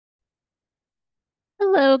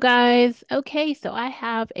Hello, guys. Okay, so I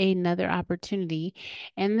have another opportunity,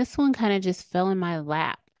 and this one kind of just fell in my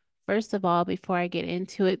lap. First of all, before I get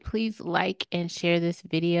into it, please like and share this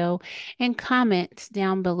video and comment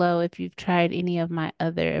down below if you've tried any of my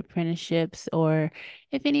other apprenticeships or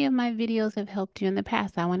if any of my videos have helped you in the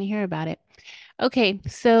past. I want to hear about it. Okay,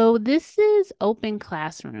 so this is Open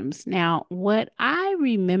Classrooms. Now, what I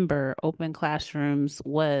remember Open Classrooms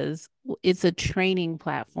was it's a training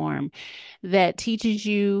platform that teaches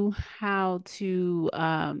you how to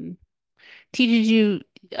teaches you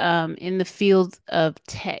in the fields of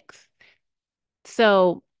text.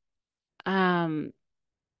 So um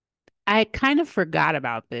I kind of forgot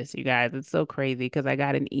about this, you guys. It's so crazy because I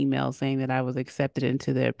got an email saying that I was accepted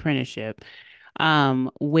into the apprenticeship,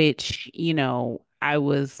 which, I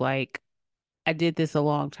was like, I did this a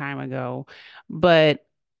long time ago, but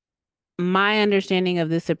my understanding of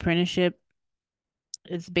this apprenticeship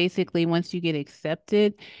is basically once you get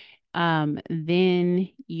accepted, then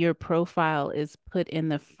your profile is put in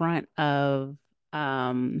the front of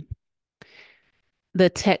um, the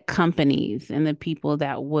tech companies and the people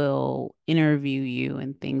that will interview you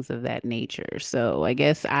and things of that nature. So I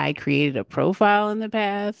guess I created a profile in the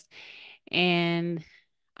past and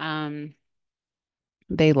um,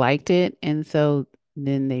 they liked it. And so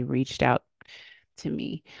then they reached out to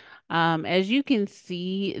me. As you can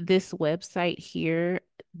see, this website here,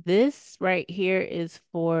 this right here is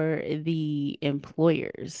for the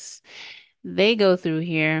employers. They go through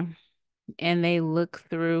here and they look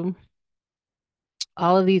through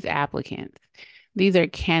all of these applicants. These are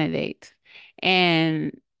candidates.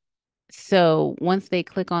 And so once they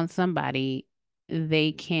click on somebody,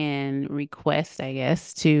 they can request, I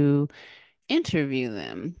guess, to interview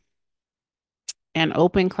them. And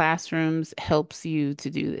Open Classrooms helps you to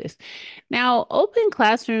do this. Now, Open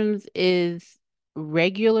Classrooms is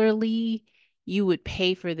regularly you would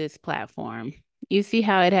pay for this platform. You see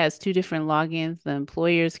how it has two different logins. The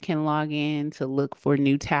employers can log in to look for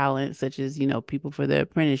new talent, such as, people for the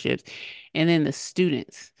apprenticeships, and then the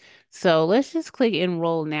students. So let's just click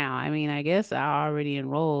enroll now. I mean, I guess I already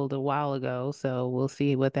enrolled a while ago, so we'll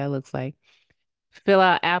see what that looks like. Fill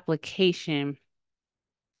out application.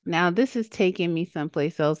 Now, this is taking me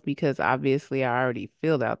someplace else because obviously I already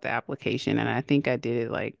filled out the application and I think I did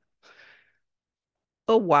it like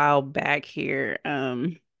a while back here.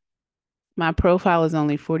 My profile is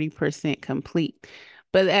only 40% complete.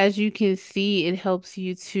 But as you can see, it helps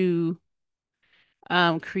you to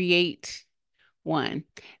create one.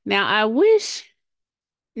 Now,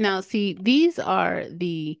 see, these are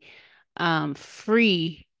the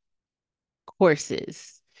free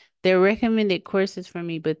courses. They're recommended courses for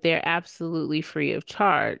me, but they're absolutely free of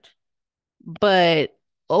charge. But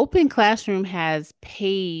Open Classroom has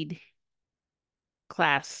paid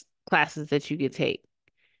classes that you could take.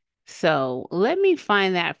 So let me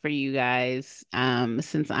find that for you guys,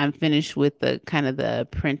 since I'm finished with the kind of the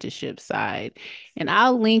apprenticeship side. And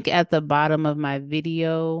I'll link at the bottom of my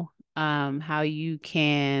video, how you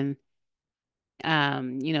can,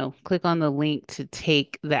 click on the link to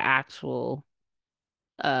take the actual,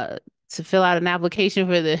 uh, to fill out an application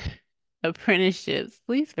for the apprenticeships.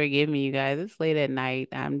 Please forgive me, you guys. It's late at night.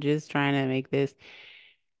 I'm just trying to make this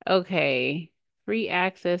okay. Free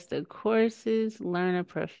access to courses, learn a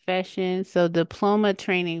profession. So diploma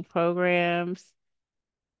training programs,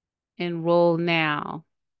 enroll now.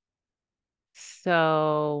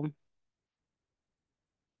 So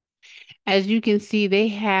as you can see, they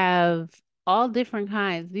have all different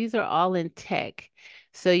kinds. These are all in tech.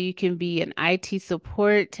 So you can be an IT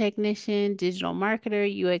support technician, digital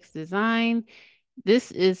marketer, UX design.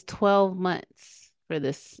 This is 12 months for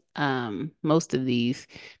this, most of these.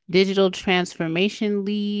 Digital transformation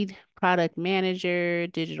lead, product manager,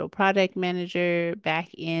 digital product manager,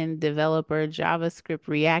 back-end developer, JavaScript,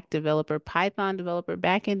 React developer, Python developer,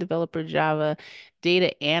 back-end developer, Java,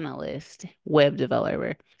 data analyst, web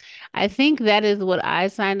developer. I think that is what I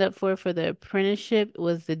signed up for the apprenticeship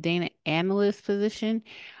was the data analyst position.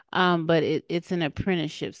 But it's an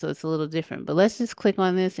apprenticeship, so it's a little different. But let's just click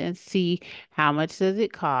on this and see how much does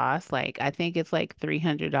it cost. Like I think it's like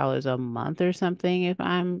 $300 a month or something, if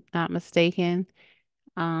I'm not mistaken.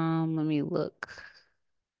 Let me look.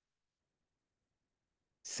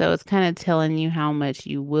 So it's kind of telling you how much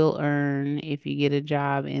you will earn if you get a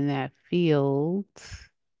job in that field.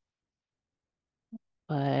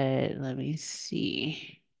 But let me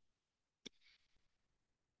see.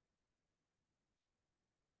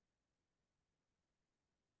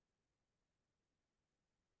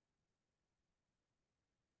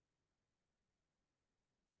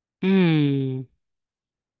 Hmm.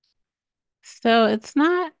 So it's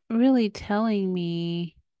not really telling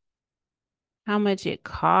me how much it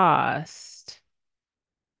cost.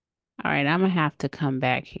 All right, I'm gonna have to come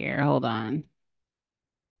back here. Hold on.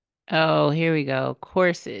 Oh, here we go.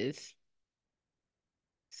 Courses.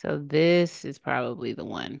 So this is probably the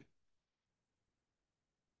one.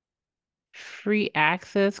 Free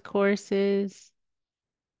access courses.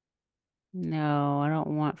 No, I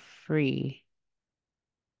don't want free.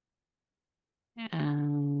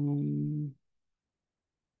 Um,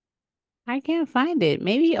 I can't find it.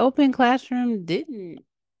 Maybe Open Classroom didn't.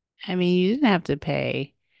 I mean, you didn't have to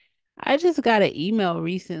pay. I just got an email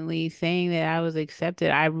recently saying that I was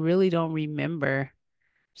accepted. I really don't remember.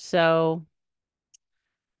 So,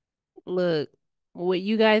 look, what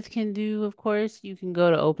you guys can do, of course, you can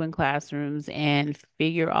go to Open Classrooms and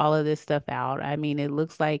figure all of this stuff out. I mean, it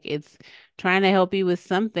looks like it's trying to help you with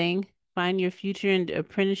something. Find your future in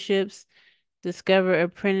apprenticeships, discover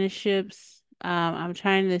apprenticeships. I'm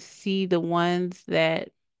trying to see the ones that,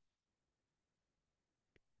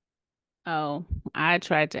 oh, I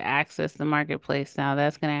tried to access the marketplace now.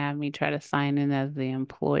 That's going to have me try to sign in as the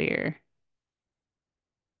employer.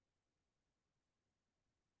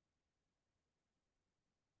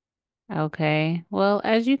 Okay. Well,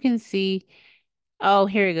 as you can see, oh,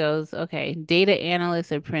 here it goes. Okay. Data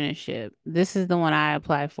analyst apprenticeship. This is the one I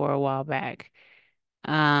applied for a while back.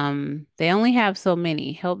 They only have so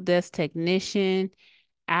many. Help desk technician,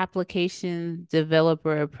 application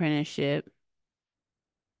developer apprenticeship,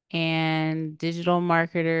 and digital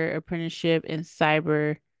marketer apprenticeship and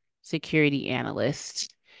cyber security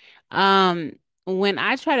analyst. Um, when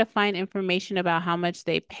I try to find information about how much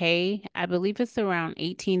they pay, I believe it's around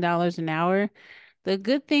 $18 an hour. The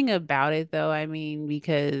good thing about it though, I mean,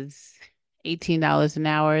 because $18 an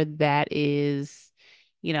hour, that is,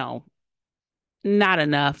 you know, not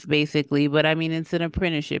enough basically, but I mean, it's an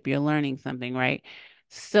apprenticeship. You're learning something, right?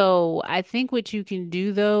 So I think what you can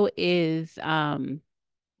do though is learn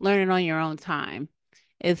it on your own time.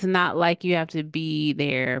 It's not like you have to be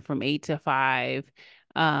there from 8 to 5,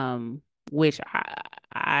 um, which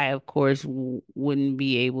I of course wouldn't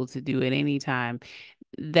be able to do at any time.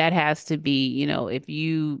 That has to be, if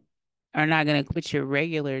you are not going to quit your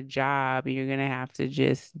regular job, you're going to have to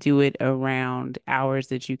just do it around hours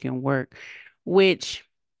that you can work, which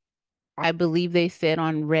I believe they said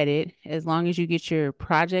on Reddit, as long as you get your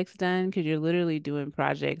projects done, because you're literally doing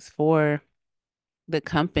projects for the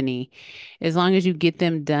company, as long as you get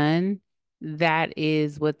them done, that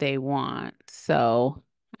is what they want. So,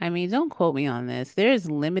 I mean, don't quote me on this. There is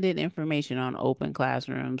limited information on open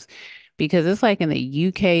classrooms because it's like in the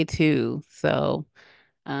UK too. So,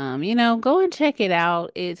 go and check it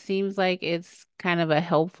out. It seems like it's kind of a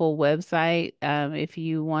helpful website if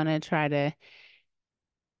you want to try to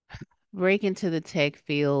break into the tech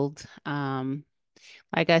field.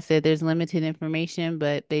 Like I said, there's limited information,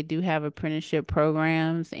 but they do have apprenticeship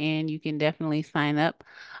programs and you can definitely sign up.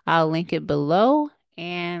 I'll link it below.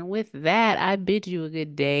 And with that, I bid you a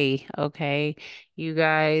good day. Okay, you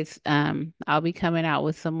guys, I'll be coming out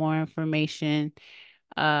with some more information.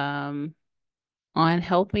 Um, on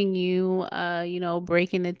helping you,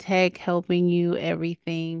 breaking the tech, helping you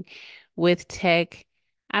everything with tech.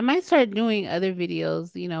 I might start doing other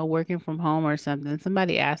videos, working from home or something.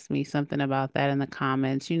 Somebody asked me something about that in the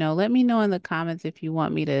comments. Let me know in the comments if you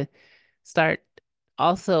want me to start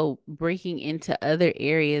also breaking into other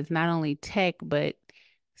areas, not only tech, but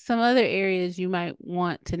some other areas you might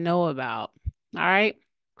want to know about. All right.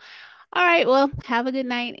 All right. Well, have a good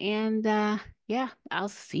night. And yeah, I'll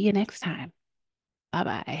see you next time. Bye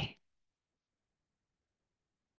bye.